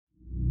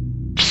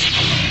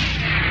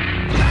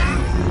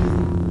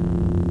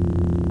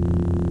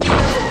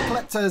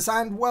collectors,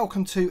 and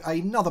welcome to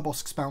another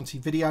Bossk Bounty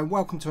video, and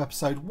welcome to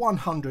episode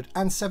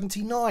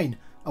 179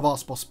 of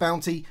Ask Bossk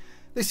Bounty.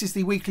 This is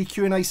the weekly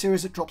Q&A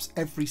series that drops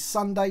every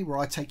Sunday, where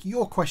I take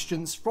your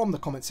questions from the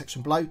comment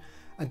section below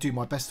and do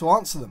my best to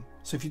answer them.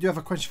 So if you do have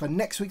a question for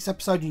next week's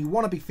episode and you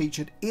want to be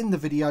featured in the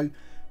video,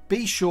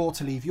 be sure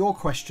to leave your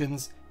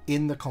questions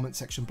in the comment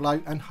section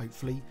below and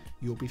hopefully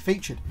you'll be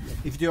featured.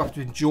 If you do happen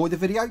to enjoy the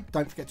video,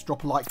 don't forget to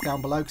drop a like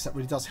down below, because that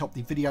really does help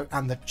the video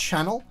and the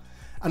channel.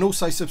 And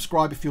also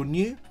subscribe if you're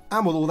new.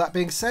 And with all that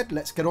being said,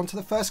 let's get on to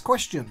the first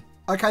question.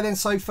 Okay then,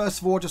 so first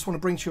of all, I just want to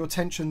bring to your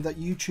attention that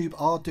YouTube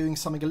are doing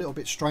something a little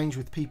bit strange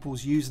with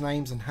people's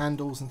usernames and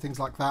handles and things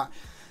like that.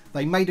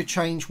 They made a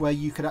change where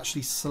you could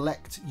actually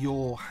select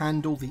your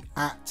handle, the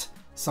at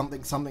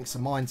something something, so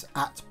mine's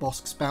at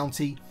Bossk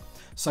Bounty.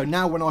 So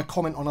now when I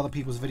comment on other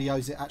people's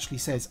videos, it actually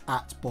says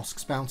at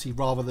Bossk Bounty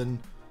rather than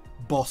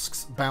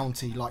Bossk's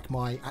Bounty, like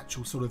my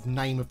actual sort of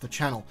name of the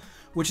channel,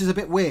 which is a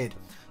bit weird.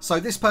 So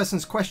this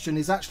person's question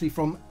is actually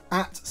from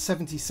at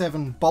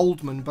 77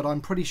 Boldman, but I'm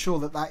pretty sure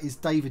that that is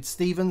David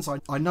Stevens.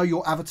 I know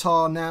your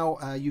avatar now.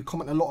 You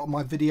comment a lot on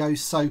my videos,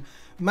 so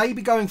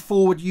maybe going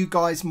forward you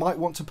guys might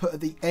want to put at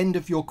the end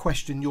of your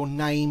question your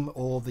name,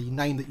 or the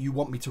name that you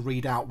want me to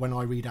read out when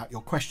I read out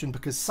your question,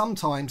 because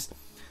sometimes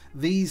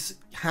these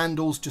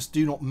handles just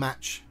do not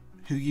match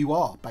who you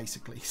are,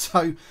 basically.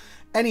 So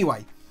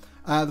anyway,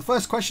 the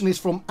first question is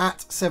from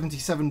at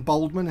 77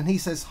 Boldman, and he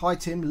says, "Hi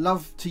Tim,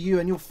 love to you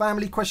and your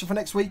family. Question for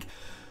next week.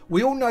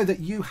 We all know that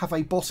you have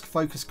a Bossk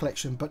focus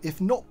collection, but if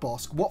not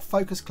Bossk, what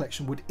focus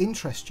collection would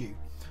interest you?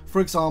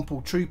 For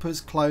example, troopers,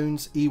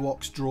 clones,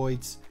 Ewoks,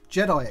 droids,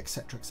 Jedi,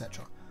 etc,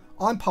 etc.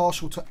 I'm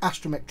partial to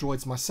astromech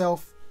droids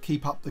myself.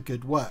 Keep up the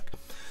good work."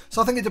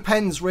 So I think it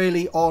depends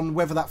really on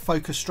whether that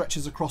focus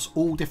stretches across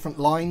all different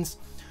lines.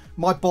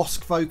 My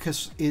Bossk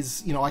focus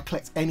is, you know, I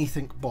collect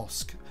anything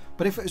Bossk.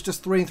 But if it was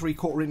just 3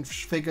 3/4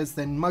 inch figures,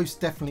 then most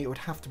definitely it would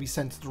have to be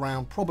centered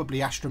around probably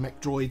astromech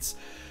droids,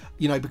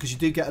 you know, because you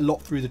do get a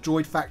lot through the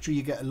Droid Factory,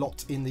 you get a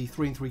lot in the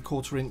 3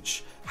 3/4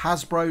 inch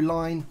Hasbro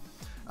line.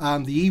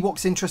 The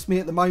Ewoks interest me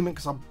at the moment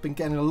because I've been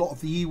getting a lot of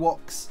the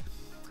Ewoks.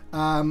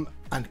 And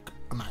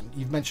man,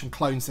 you've mentioned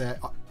clones there.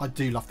 I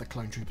do love the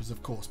clone troopers,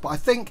 of course. But I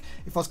think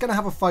if I was going to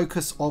have a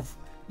focus of,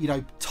 you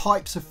know,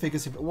 types of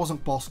figures, if it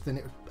wasn't Bossk, then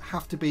it would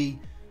have to be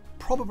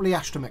probably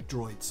astromech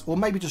droids, or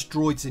maybe just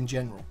droids in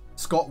general.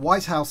 Scott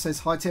Whitehouse says,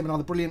 "Hi Tim,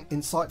 another brilliant,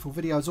 insightful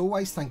video as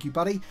always. Thank you,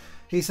 buddy."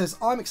 He says,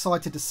 "I'm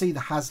excited to see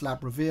the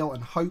HasLab reveal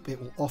and hope it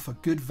will offer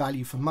good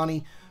value for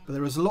money, but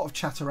there is a lot of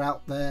chatter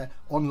out there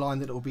online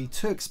that it will be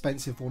too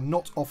expensive or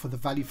not offer the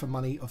value for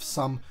money of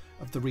some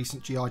of the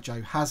recent G.I.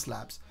 Joe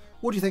HasLabs.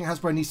 What do you think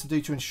Hasbro needs to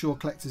do to ensure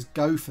collectors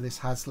go for this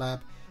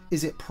HasLab?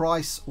 Is it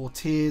price or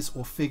tiers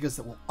or figures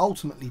that will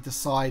ultimately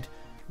decide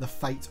the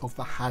fate of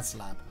the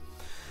HasLab?"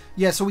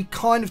 Yeah, so we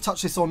kind of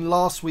touched this on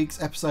last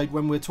week's episode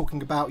when we were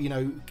talking about, you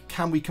know,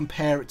 can we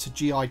compare it to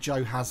G.I.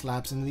 Joe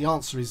HasLabs? And the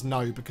answer is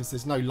no, because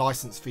there's no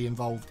license fee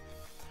involved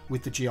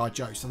with the G.I.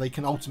 Joe, so they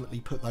can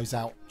ultimately put those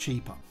out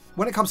cheaper.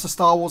 When it comes to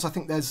Star Wars, I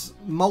think there's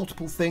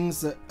multiple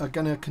things that are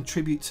going to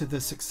contribute to the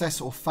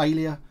success or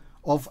failure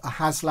of a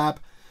HasLab.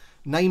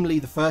 Namely,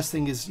 the first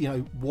thing is, you know,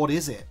 what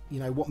is it? You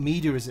know, what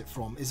media is it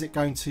from? Is it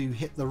going to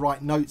hit the right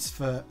notes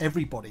for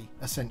everybody,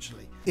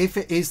 essentially? If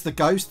it is the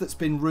Ghost that's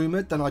been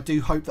rumoured, then I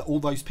do hope that all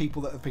those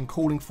people that have been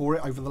calling for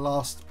it over the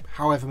last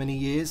however many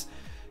years,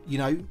 you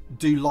know,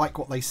 do like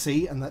what they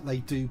see and that they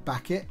do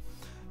back it.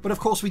 But of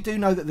course, we do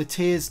know that the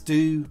tiers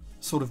do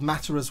sort of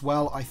matter as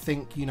well. I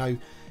think, you know,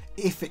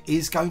 if it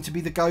is going to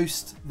be the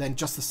Ghost, then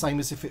just the same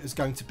as if it was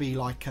going to be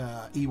like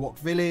a Ewok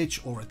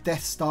Village or a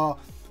Death Star,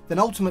 then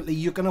ultimately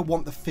you're going to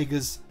want the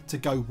figures to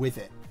go with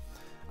it.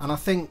 And I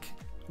think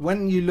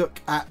when you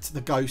look at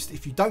the Ghost,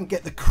 if you don't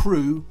get the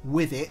crew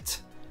with it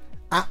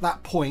at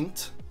that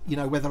point, you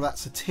know, whether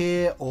that's a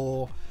tier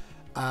or,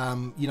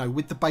 you know,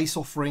 with the base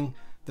offering,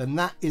 then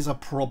that is a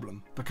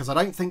problem, because I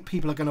don't think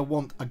people are going to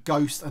want a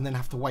Ghost and then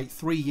have to wait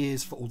 3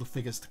 years for all the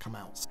figures to come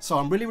out. So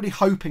I'm really, really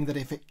hoping that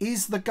if it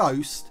is the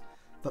Ghost,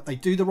 that they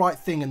do the right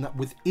thing, and that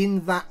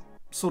within that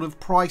sort of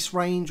price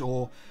range,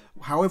 or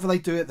however they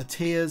do it, the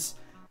tiers,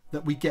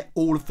 that we get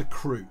all of the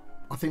crew.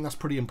 I think that's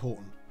pretty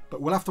important,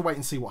 but we'll have to wait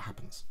and see what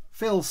happens.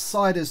 Phil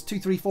Siders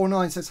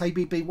 2349 says, "Hey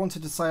BB,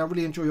 wanted to say I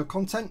really enjoy your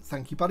content."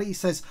 Thank you, buddy. He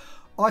says,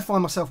 "I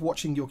find myself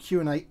watching your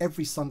Q&A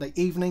every Sunday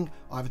evening.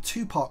 I have a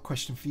 2-part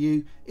question for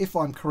you. If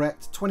I'm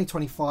correct,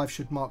 2025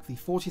 should mark the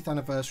 40th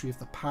anniversary of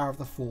the Power of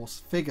the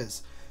Force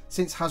figures.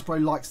 Since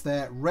Hasbro likes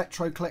their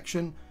retro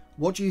collection,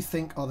 what do you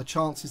think are the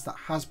chances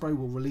that Hasbro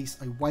will release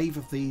a wave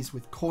of these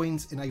with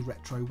coins in a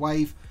retro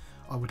wave?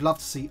 I would love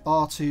to see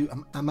R2,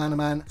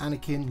 Amanaman,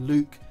 Anakin,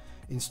 Luke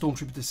in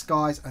Stormtrooper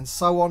disguise, and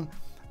so on.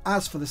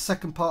 As for the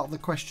second part of the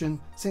question,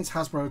 since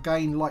Hasbro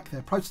again like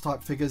their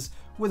prototype figures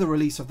with a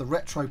release of the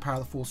retro Power of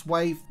the Force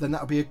wave, then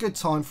that would be a good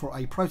time for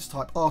a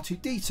prototype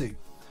R2-D2.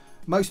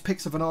 Most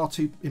pics of an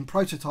R2 in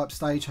prototype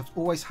stage have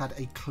always had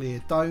a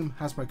clear dome.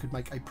 Hasbro could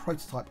make a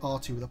prototype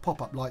R2 with a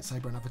pop-up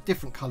lightsaber and have a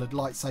different coloured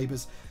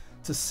lightsabers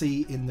to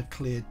see in the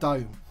clear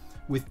dome,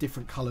 with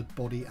different coloured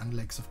body and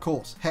legs, of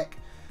course. Heck,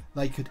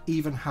 they could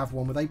even have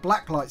one with a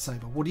black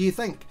lightsaber. What do you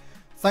think?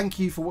 Thank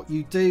you for what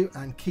you do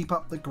and keep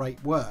up the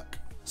great work.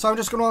 So I'm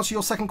just going to answer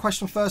your second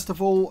question first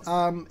of all.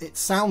 It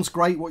sounds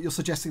great what you're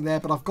suggesting there,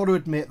 but I've got to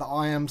admit that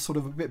I am sort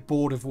of a bit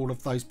bored of all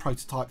of those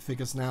prototype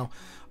figures now.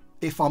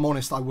 If I'm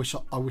honest, I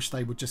wish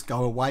they would just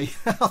go away.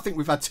 I think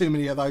we've had too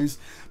many of those.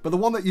 But the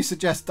one that you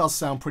suggest does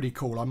sound pretty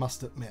cool, I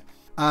must admit.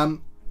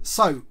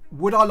 So,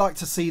 would I like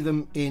to see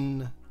them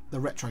in the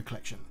retro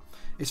collection?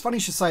 It's funny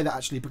you should say that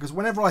actually, because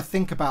whenever I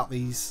think about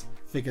these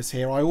figures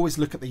here, I always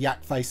look at the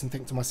yak face and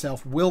think to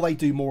myself, will they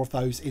do more of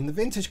those in the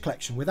vintage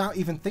collection without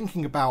even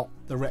thinking about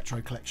the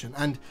retro collection?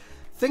 And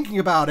thinking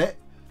about it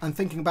and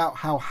thinking about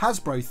how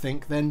Hasbro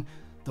think, then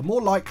the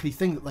more likely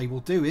thing that they will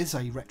do is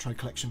a retro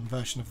collection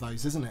version of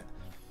those, isn't it?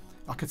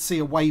 I could see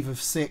a wave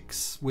of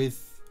 6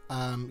 with,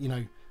 you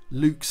know,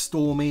 Luke,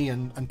 Stormy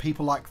and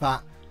people like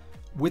that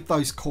with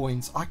those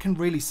coins. I can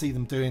really see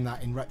them doing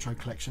that in retro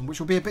collection, which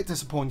will be a bit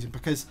disappointing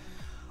because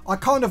I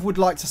kind of would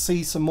like to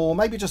see some more,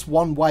 maybe just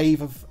one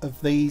wave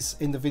of these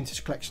in the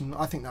vintage collection.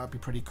 I think that would be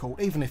pretty cool,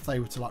 even if they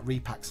were to like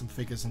repack some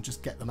figures and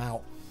just get them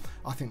out.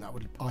 I think that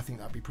would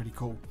be pretty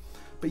cool.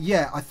 But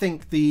yeah, I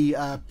think the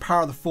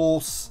Power of the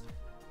Force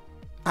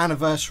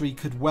anniversary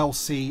could well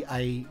see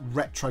a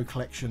retro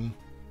collection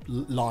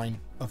line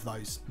of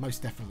those,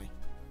 most definitely.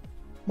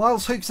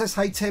 Miles Hook says,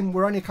 hey Tim,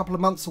 we're only a couple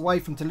of months away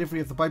from delivery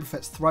of the Boba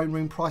Fett's throne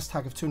room, price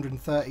tag of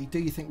 230. Do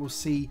you think we'll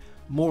see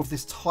more of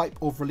this type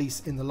of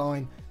release in the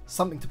line?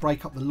 Something to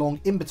break up the long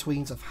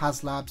in-betweens of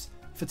HasLabs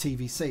for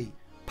TVC.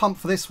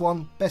 Pumped for this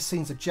one. Best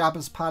scenes of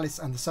Jabba's palace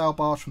and the sail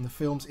barge from the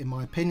films in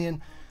my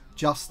opinion.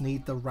 Just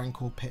need the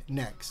Rancor pit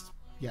next.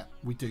 Yeah,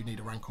 we do need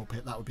a Rancor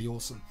pit, that would be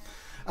awesome.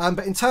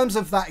 But in terms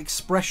of that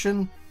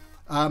expression,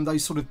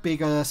 those sort of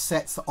bigger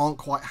sets that aren't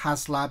quite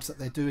HasLabs that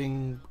they're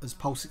doing as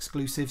Pulse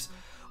exclusives,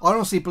 I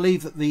honestly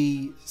believe that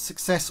the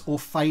success or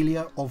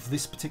failure of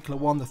this particular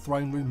one, the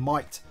throne room,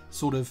 might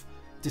sort of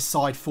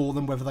decide for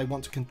them whether they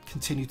want to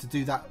continue to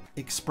do that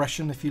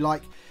expression, if you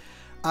like,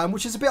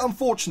 which is a bit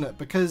unfortunate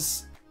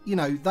because, you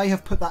know, they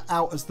have put that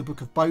out as the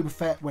Book of Boba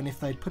Fett, when if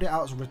they'd put it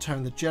out as a Return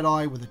of the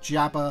Jedi with a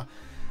Jabba,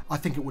 I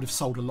think it would have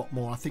sold a lot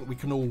more. I think we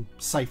can all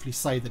safely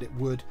say that it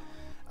would.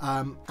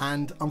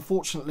 And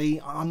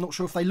unfortunately, I'm not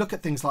sure if they look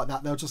at things like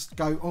that, they'll just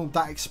go, oh,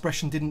 that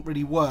expression didn't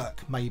really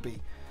work, maybe.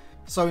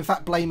 So in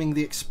fact, blaming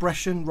the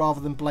expression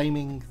rather than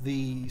blaming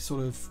the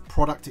sort of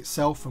product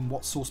itself and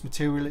what source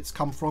material it's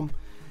come from,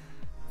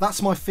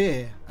 that's my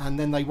fear. And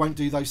then they won't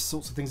do those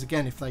sorts of things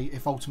again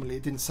if ultimately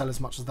it didn't sell as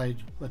much as they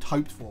had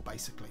hoped for,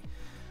 basically.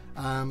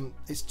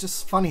 It's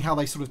just funny how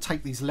they sort of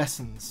take these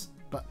lessons,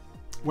 but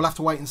we'll have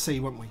to wait and see,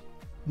 won't we?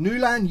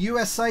 Newland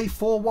USA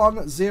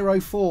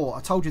 4104.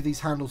 I told you these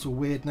handles were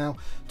weird now.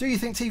 Do you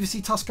think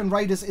TVC Tusken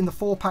Raiders in the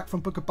 4-pack from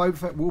Book of Boba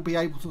Fett will be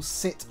able to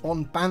sit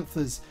on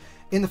Banthas?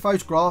 In the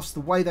photographs, the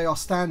way they are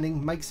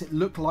standing makes it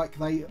look like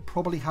they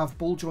probably have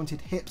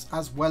ball-jointed hips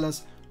as well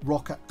as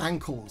rocker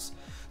ankles.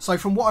 So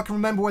from what I can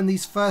remember when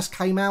these first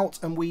came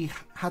out and we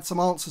had some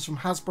answers from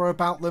Hasbro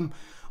about them,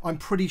 I'm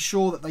pretty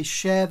sure that they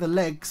share the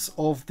legs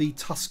of the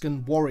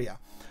Tusken Warrior,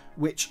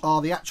 which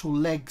are the actual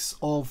legs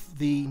of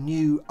the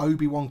new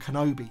Obi-Wan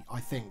Kenobi, I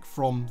think,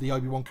 from the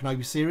Obi-Wan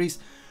Kenobi series,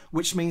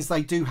 which means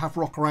they do have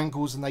rocker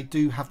ankles and they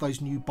do have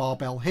those new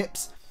barbell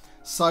hips.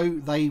 So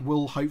they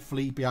will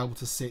hopefully be able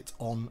to sit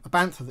on a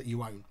Bantha that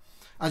you own.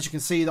 As you can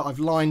see that I've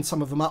lined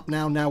some of them up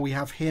now. Now we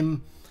have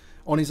him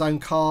on his own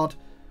card,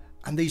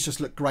 and these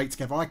just look great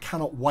together. I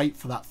cannot wait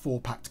for that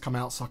 4-pack to come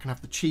out so I can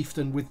have the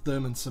Chieftain with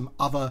them and some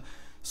other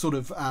sort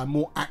of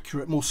more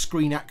accurate, more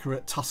screen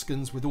accurate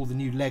Tuskens with all the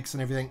new legs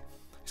and everything.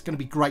 It's going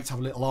to be great to have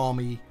a little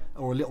army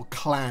or a little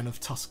clan of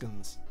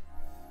Tuskens.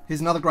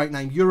 Here's another great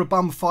name.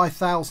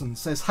 Eurobum5000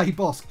 says, hey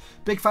Bossk,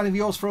 big fan of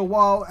yours for a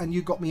while and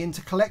you got me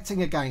into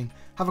collecting again.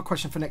 Have a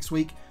question for next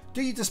week.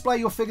 Do you display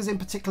your figures in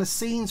particular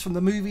scenes from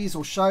the movies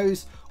or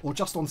shows, or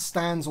just on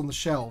stands on the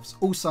shelves?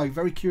 Also,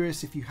 very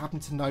curious if you happen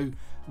to know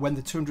when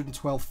the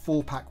 212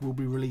 4-pack will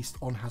be released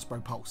on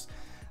Hasbro Pulse.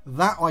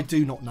 That I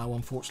do not know,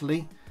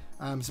 unfortunately.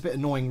 It's a bit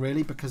annoying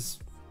really because,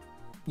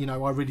 you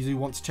know, I really do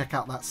want to check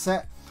out that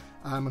set,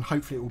 and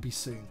hopefully it will be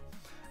soon.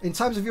 In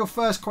terms of your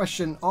first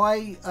question,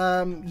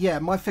 yeah,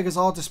 my figures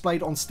are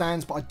displayed on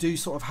stands, but I do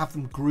sort of have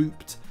them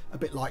grouped a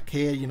bit like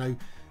here, you know,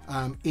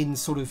 in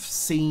sort of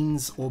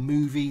scenes or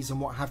movies and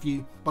what have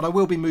you. But I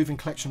will be moving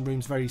collection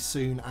rooms very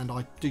soon, and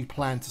I do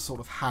plan to sort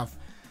of have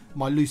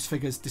my loose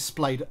figures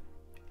displayed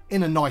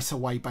in a nicer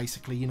way,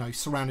 basically, you know,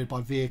 surrounded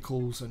by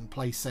vehicles and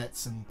play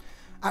sets, and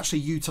actually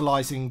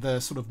utilising the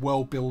sort of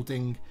world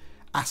building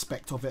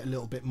aspect of it a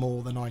little bit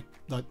more than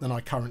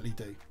I currently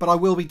do. But I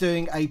will be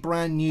doing a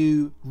brand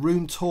new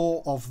room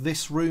tour of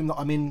this room that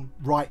I'm in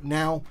right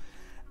now,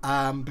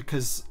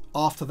 because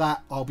after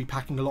that I'll be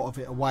packing a lot of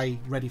it away,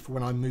 ready for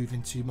when I move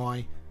into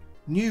my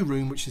new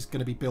room, which is going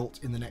to be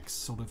built in the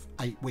next sort of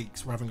 8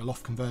 weeks. We're having a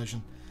loft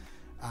conversion,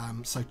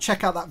 so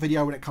check out that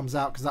video when it comes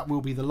out, because that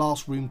will be the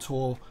last room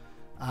tour.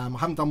 I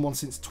haven't done one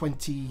since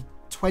 20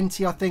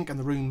 20, I think, and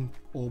the room,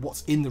 or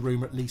what's in the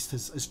room at least,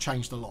 has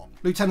changed a lot.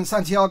 Lieutenant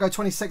Santiago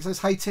 26 says,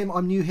 hey Tim,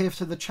 I'm new here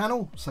to the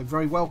channel, so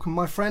very welcome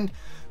my friend,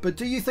 but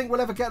do you think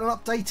we'll ever get an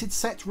updated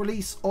set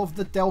release of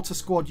the Delta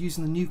Squad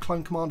using the new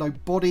Clone Commando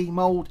body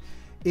mould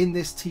in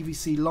this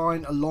TVC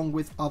line along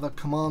with other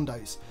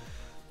commandos?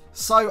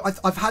 So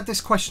I've had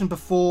this question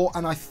before,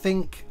 and I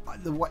think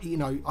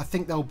I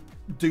think they'll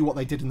do what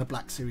they did in the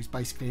Black Series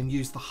basically and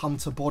use the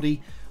Hunter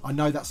body. I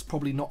know that's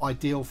probably not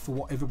ideal for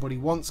what everybody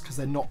wants because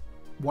they're not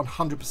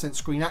 100%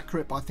 screen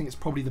accurate, but I think it's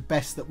probably the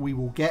best that we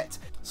will get.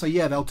 So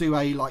yeah, they'll do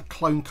a like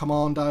Clone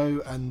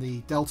Commando and the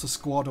Delta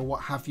Squad or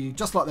what have you,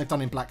 just like they've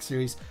done in Black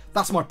Series.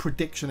 That's my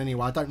prediction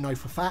anyway. I don't know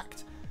for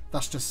fact.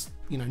 That's just,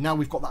 you know, now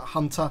we've got that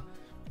Hunter,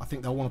 I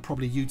think they'll want to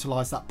probably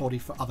utilise that body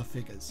for other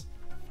figures.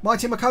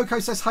 Mighty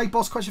Makoko says, hey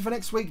boss, question for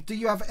next week. Do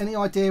you have any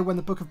idea when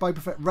the Book of Boba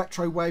Fett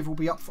Retro Wave will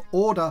be up for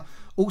order?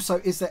 Also,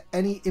 is there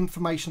any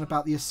information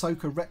about the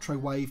Ahsoka Retro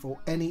Wave or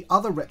any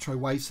other Retro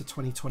Waves for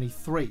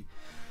 2023?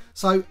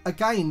 So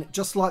again,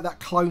 just like that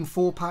Clone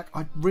 4-pack,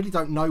 I really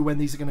don't know when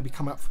these are going to be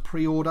coming out for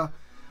pre-order.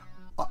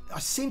 I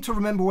seem to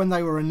remember when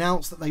they were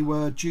announced that they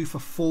were due for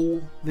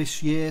fall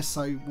this year,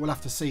 so we'll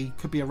have to see.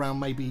 Could be around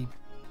maybe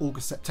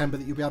August, September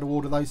that you'll be able to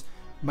order those.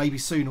 Maybe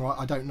sooner,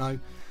 I don't know.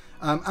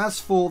 As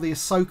for the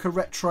Ahsoka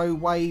Retro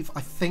Wave, I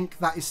think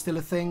that is still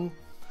a thing.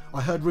 I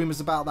heard rumours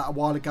about that a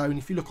while ago, and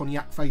if you look on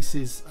Yak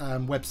Face's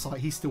website,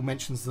 he still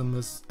mentions them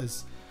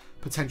as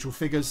potential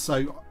figures,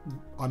 so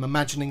I'm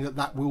imagining that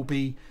that will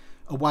be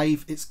a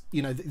wave. It's,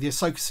 you know, the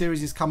Ahsoka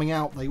series is coming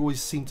out. They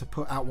always seem to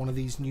put out one of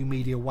these new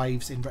media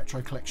waves in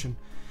Retro Collection.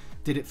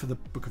 Did it for the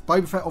Book of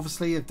Boba Fett,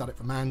 obviously. They've done it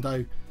for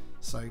Mando,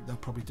 so they'll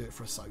probably do it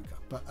for Ahsoka.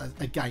 But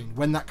again,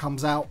 when that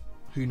comes out,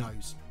 who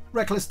knows?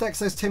 Reckless Deck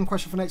says, Tim,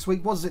 question for next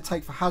week. What does it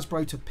take for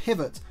Hasbro to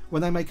pivot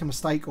when they make a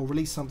mistake or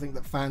release something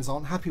that fans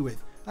aren't happy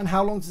with? And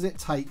how long does it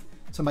take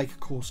to make a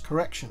course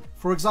correction?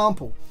 For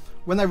example,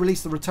 when they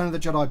released the Return of the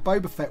Jedi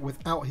Boba Fett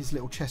without his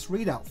little chest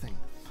readout thing.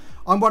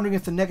 I'm wondering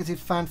if the negative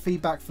fan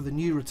feedback for the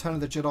new Return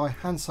of the Jedi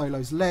Han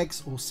Solo's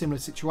legs or similar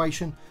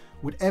situation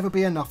would ever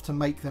be enough to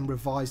make them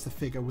revise the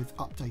figure with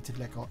updated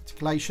leg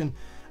articulation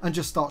and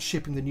just start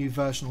shipping the new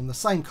version on the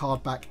same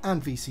card back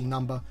and VC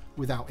number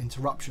without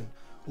interruption.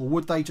 Or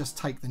would they just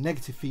take the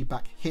negative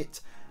feedback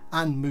hit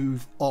and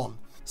move on?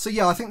 So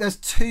yeah, I think there's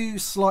two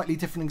slightly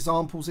different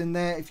examples in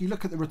there. If you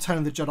look at the Return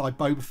of the Jedi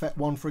Boba Fett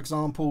one, for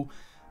example,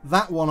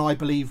 that one I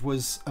believe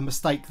was a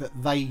mistake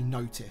that they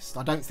noticed.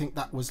 I don't think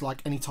that was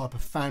like any type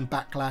of fan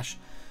backlash,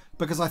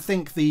 because I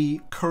think the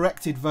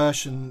corrected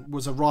version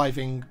was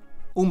arriving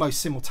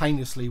almost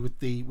simultaneously with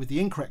the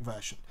incorrect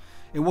version.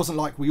 It wasn't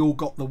like we all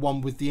got the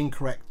one with the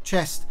incorrect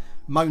chest,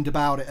 moaned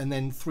about it, and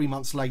then 3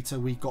 months later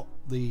we got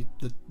the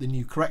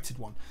new corrected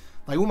one.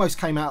 They almost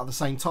came out at the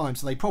same time,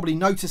 so they probably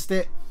noticed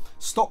it,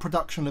 stopped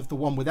production of the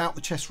one without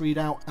the chest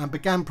readout and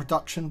began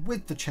production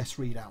with the chest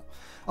readout.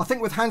 I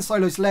think with Han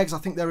Solo's legs, I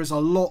think there is a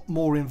lot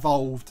more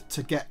involved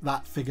to get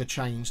that figure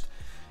changed.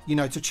 You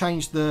know, to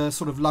change the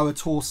sort of lower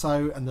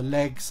torso and the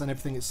legs and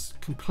everything, it's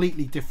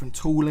completely different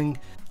tooling.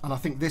 And I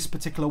think this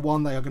particular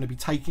one, they are going to be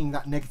taking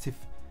that negative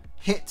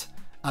hit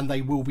and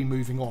they will be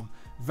moving on.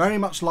 Very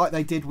much like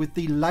they did with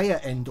the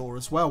Leia Endor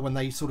as well, when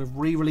they sort of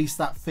re-released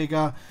that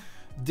figure,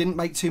 didn't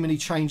make too many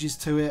changes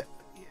to it.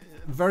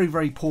 Very,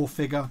 very poor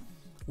figure.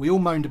 We all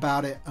moaned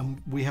about it,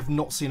 and we have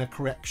not seen a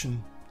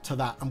correction to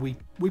that, and we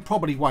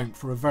probably won't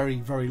for a very,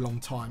 very long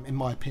time, in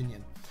my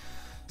opinion.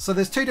 So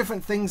there's two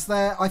different things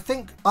there. I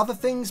think other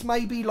things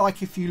maybe,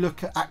 like if you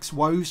look at Axe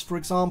Woes, for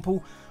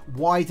example,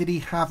 why did he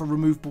have a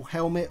removable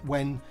helmet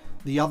when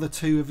the other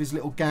two of his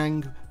little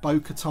gang,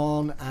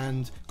 Bo-Katan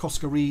and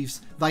Koska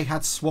Reeves, they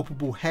had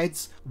swappable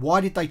heads?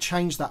 Why did they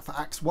change that for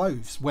Axe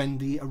Woves when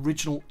the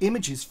original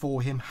images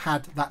for him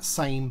had that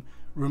same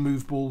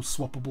removable,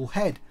 swappable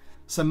head?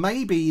 So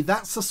maybe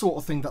that's the sort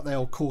of thing that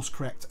they'll course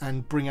correct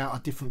and bring out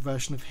a different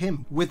version of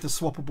him with the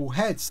swappable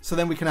heads. So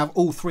then we can have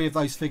all three of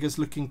those figures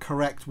looking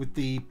correct with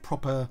the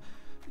proper,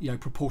 you know,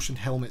 proportioned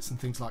helmets and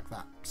things like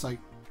that. So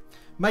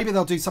maybe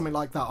they'll do something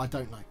like that, I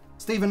don't know.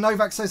 Stephen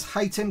Novak says,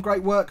 hey Tim,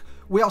 great work.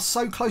 We are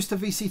so close to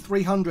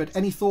VC300.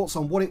 Any thoughts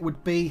on what it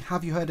would be?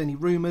 Have you heard any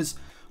rumours?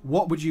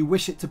 What would you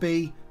wish it to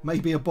be?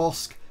 Maybe a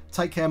Bossk?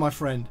 Take care, my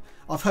friend.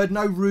 I've heard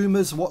no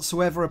rumours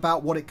whatsoever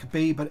about what it could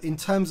be, but in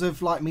terms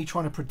of like me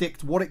trying to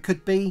predict what it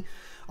could be,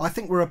 I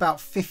think we're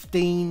about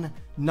 15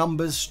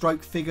 numbers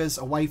stroke figures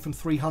away from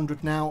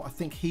 300 now. I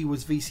think he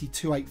was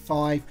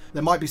VC285.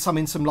 There might be some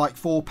in some like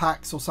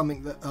 4-packs or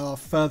something that are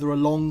further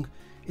along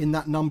in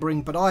that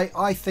numbering, but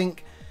I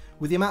think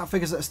with the amount of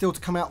figures that are still to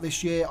come out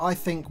this year, I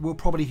think we'll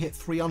probably hit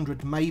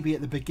 300 maybe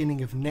at the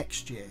beginning of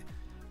next year.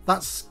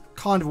 That's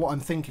kind of what I'm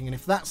thinking, and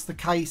if that's the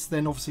case,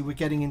 then obviously we're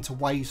getting into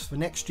waves for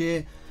next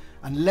year,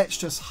 and let's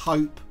just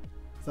hope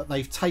that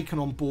they've taken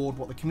on board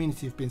what the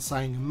community have been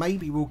saying, and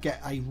maybe we'll get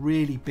a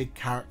really big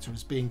character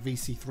as being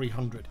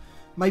VC300.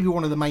 Maybe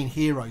one of the main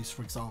heroes,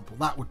 for example.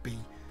 That would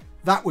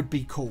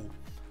be cool.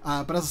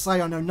 But as I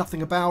say, I know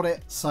nothing about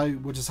it, so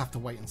we'll just have to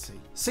wait and see.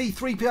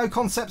 C3PO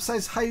Concept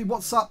says, hey,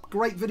 what's up?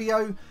 Great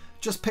video.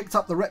 Just picked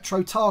up the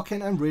Retro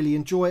Tarkin and really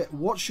enjoy it.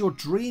 What's your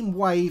dream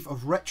wave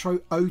of retro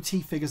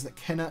OT figures that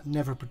Kenner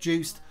never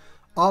produced?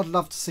 I'd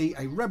love to see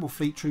a Rebel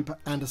Fleet Trooper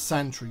and a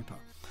Sand Trooper.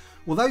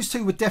 Well, those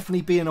two would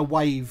definitely be in a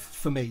wave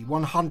for me,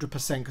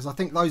 100%, because I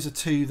think those are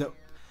two that,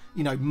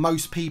 you know,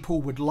 most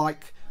people would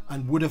like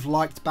and would have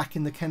liked back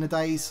in the Kenner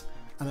days,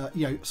 and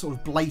you know, sort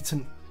of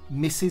blatant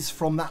misses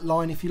from that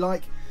line, if you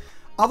like.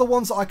 Other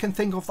ones that I can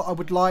think of that I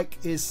would like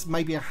is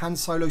maybe a Han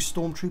Solo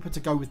Stormtrooper to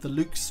go with the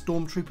Luke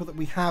Stormtrooper that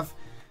we have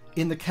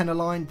in the Kenner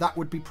line. That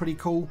would be pretty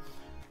cool.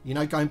 You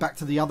know, going back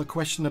to the other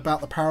question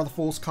about the Power of the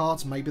Force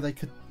cards, maybe they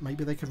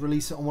could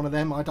release it on one of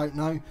them. I don't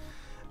know.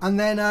 And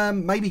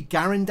then maybe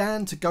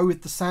Garandan to go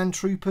with the Sand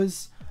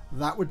Troopers.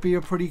 That would be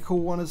a pretty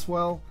cool one as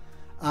well.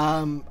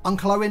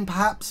 Uncle Owen,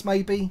 perhaps,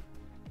 maybe.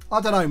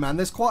 I don't know, man.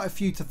 There's quite a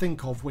few to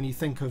think of when you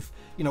think of,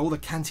 you know, all the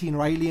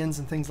Cantina aliens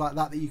and things like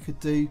that you could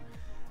do.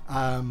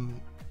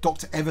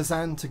 Dr.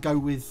 Evazan to go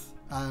with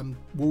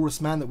Walrus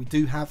Man that we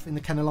do have in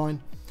the Kenner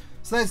line.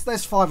 So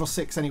there's 5 or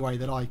 6 anyway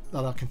that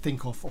I can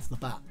think of off the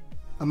bat.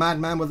 A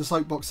Madman with a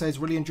Soapbox says,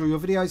 really enjoy your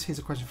videos. Here's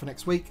a question for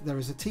next week. There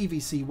is a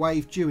TVC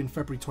wave due in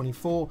February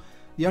 24.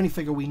 The only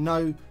figure we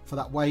know for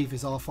that wave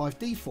is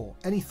R5D4.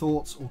 Any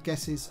thoughts or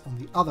guesses on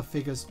the other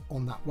figures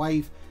on that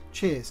wave?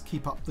 Cheers,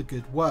 keep up the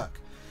good work.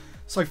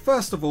 So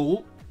first of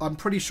all, I'm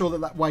pretty sure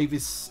that wave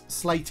is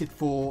slated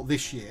for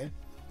this year.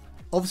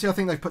 Obviously, I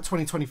think they've put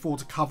 2024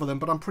 to cover them,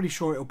 but I'm pretty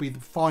sure it'll be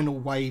the final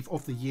wave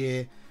of the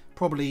year,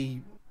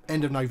 probably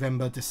end of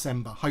November,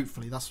 December,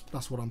 hopefully.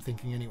 That's what I'm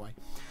thinking anyway.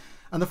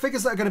 And the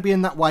figures that are going to be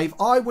in that wave,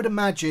 I would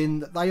imagine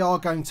that they are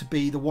going to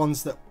be the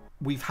ones that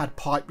we've had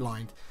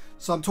pipelined.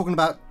 So I'm talking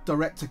about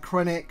Director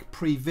Krennic,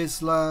 Pre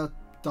Vizsla,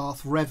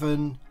 Darth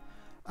Revan.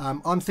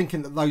 I'm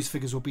thinking that those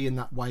figures will be in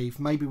that wave,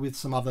 maybe with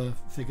some other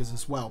figures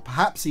as well,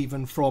 perhaps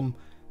even from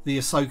the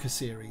Ahsoka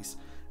series.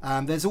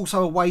 There's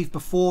also a wave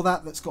before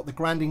that that's got the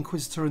Grand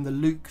Inquisitor and the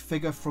Luke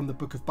figure from the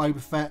Book of Boba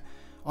Fett.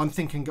 I'm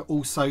thinking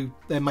also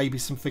there may be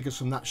some figures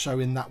from that show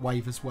in that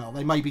wave as well.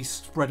 They may be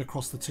spread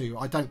across the two.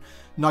 I don't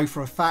know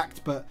for a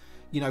fact, but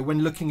you know,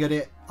 when looking at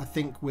it, I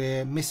think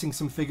we're missing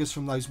some figures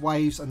from those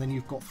waves, and then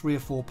you've got 3 or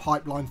 4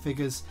 pipeline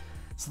figures.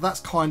 So that's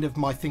kind of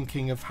my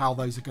thinking of how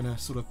those are going to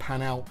sort of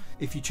pan out.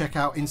 If you check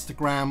out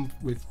Instagram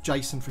with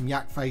Jason from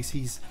Yakface,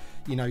 he's,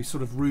 you know,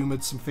 sort of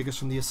rumoured some figures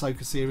from the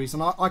Ahsoka series,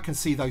 and I can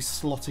see those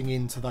slotting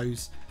into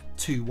those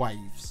 2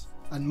 waves.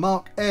 And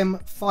Mark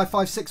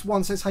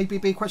M5561 says, hey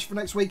BB, question for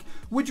next week.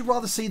 Would you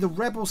rather see the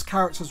Rebels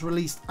characters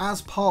released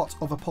as part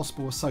of a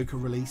possible Ahsoka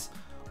release,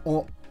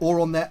 or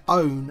on their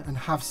own and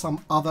have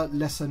some other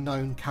lesser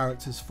known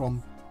characters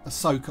from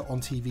Ahsoka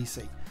on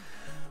TVC?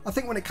 I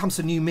think when it comes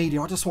to new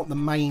media, I just want the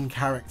main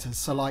characters.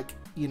 So like,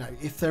 you know,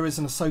 if there is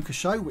an Ahsoka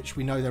show, which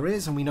we know there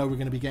is, and we know we're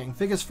going to be getting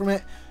figures from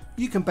it,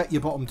 you can bet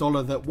your bottom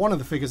dollar that one of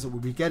the figures that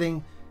we'll be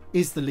getting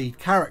is the lead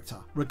character.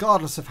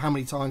 Regardless of how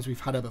many times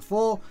we've had her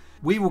before,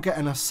 we will get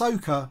an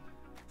Ahsoka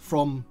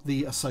from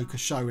the Ahsoka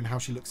show and how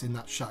she looks in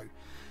that show.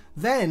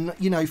 Then,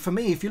 you know, for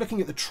me, if you're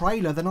looking at the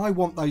trailer, then I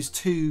want those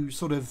 2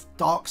 sort of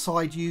dark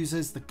side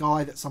users, the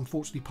guy that's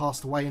unfortunately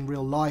passed away in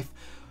real life.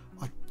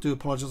 I do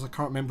apologise, I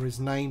can't remember his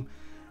name.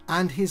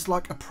 And his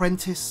like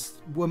apprentice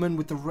woman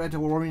with the red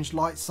or orange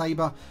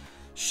lightsaber.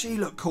 She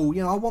looked cool.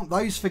 You know, I want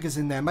those figures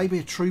in there. Maybe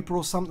a trooper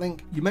or something.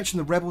 You mentioned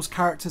the Rebels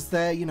characters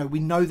there. You know, we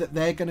know that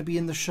they're going to be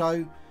in the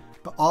show.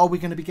 But are we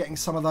going to be getting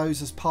some of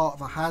those as part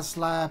of a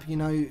HasLab? You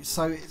know,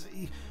 so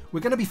we're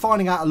going to be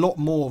finding out a lot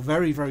more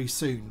very, very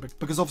soon.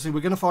 Because obviously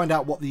we're going to find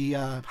out what the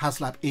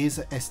HasLab is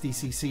at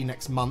SDCC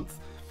next month.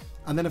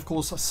 And then, of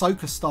course,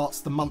 Ahsoka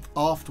starts the month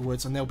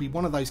afterwards, and there'll be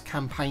one of those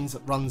campaigns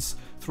that runs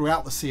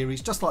throughout the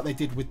series, just like they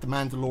did with The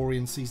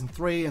Mandalorian Season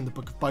 3 and the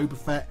Book of Boba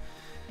Fett.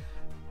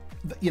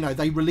 You know,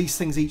 they release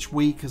things each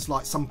week as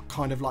like some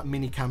kind of like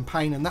mini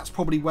campaign, and that's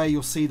probably where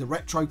you'll see the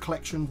Retro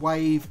Collection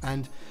wave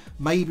and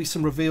maybe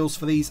some reveals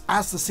for these.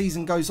 As the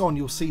season goes on,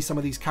 you'll see some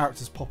of these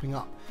characters popping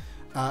up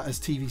as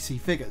TVC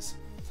figures.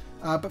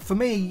 But for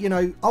me, you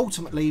know,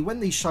 ultimately,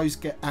 when these shows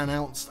get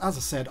announced, as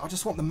I said, I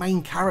just want the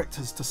main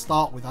characters to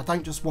start with. I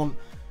don't just want,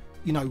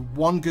 you know,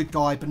 one good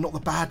guy but not the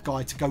bad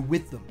guy to go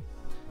with them.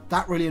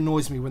 That really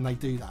annoys me when they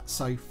do that.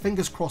 So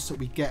fingers crossed that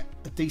we get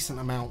a decent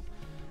amount,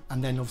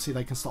 and then obviously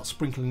they can start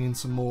sprinkling in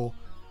some more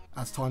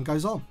as time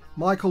goes on.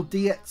 Michael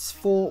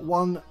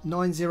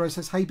Dietz4190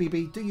 says, hey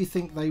BB, do you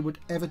think they would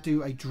ever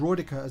do a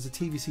Droideka as a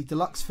TVC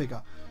Deluxe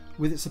figure?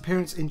 With its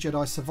appearance in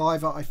Jedi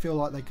Survivor, I feel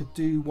like they could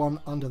do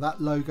one under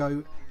that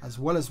logo, as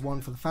well as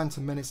one for the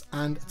Phantom Menace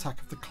and Attack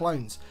of the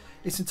Clones.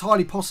 It's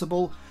entirely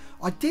possible.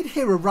 I did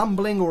hear a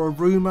rumbling or a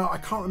rumour, I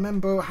can't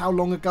remember how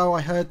long ago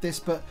I heard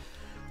this, but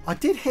I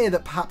did hear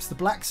that perhaps the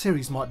Black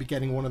Series might be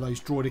getting one of those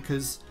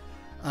Droidekas.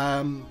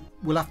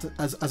 We'll have to,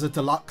 as a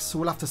deluxe, so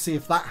we'll have to see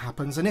if that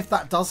happens. And if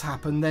that does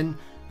happen, then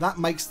that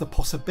makes the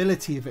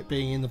possibility of it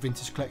being in the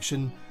Vintage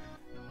Collection,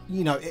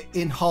 you know, it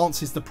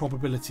enhances the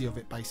probability of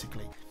it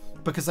basically.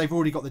 Because they've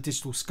already got the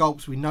digital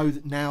sculpts. We know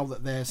that now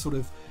that they're sort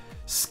of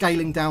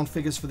scaling down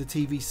figures for the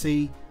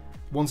TVC.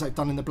 Ones they've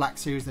done in the Black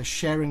Series, they're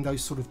sharing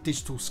those sort of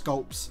digital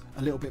sculpts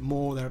a little bit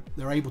more.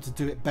 They're able to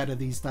do it better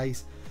these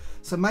days.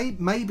 So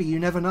maybe, you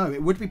never know.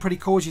 It would be pretty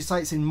cool, as you say,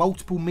 it's in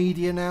multiple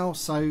media now,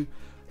 so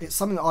it's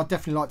something that I'd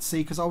definitely like to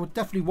see, because I would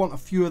definitely want a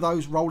few of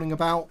those rolling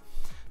about,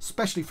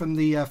 especially from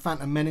the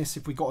Phantom Menace.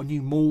 If we got a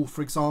new Maul,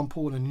 for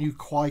example, and a new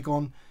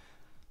Qui-Gon,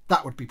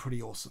 that would be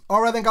pretty awesome.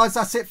 Alright then guys,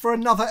 that's it for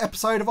another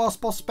episode of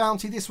Ask Bossk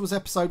Bounty. This was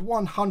episode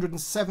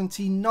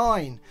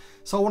 179.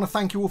 So I want to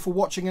thank you all for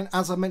watching, and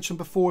as I mentioned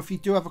before, if you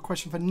do have a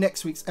question for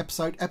next week's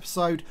episode,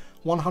 episode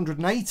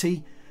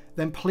 180,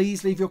 then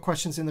please leave your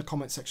questions in the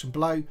comment section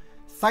below.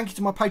 Thank you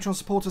to my Patreon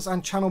supporters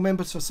and channel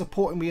members for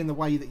supporting me in the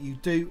way that you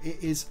do.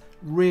 It is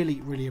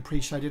really, really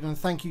appreciated. And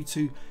thank you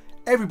to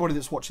everybody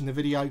that's watching the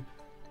video.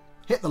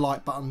 Hit the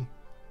like button,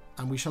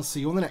 and we shall see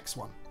you on the next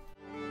one.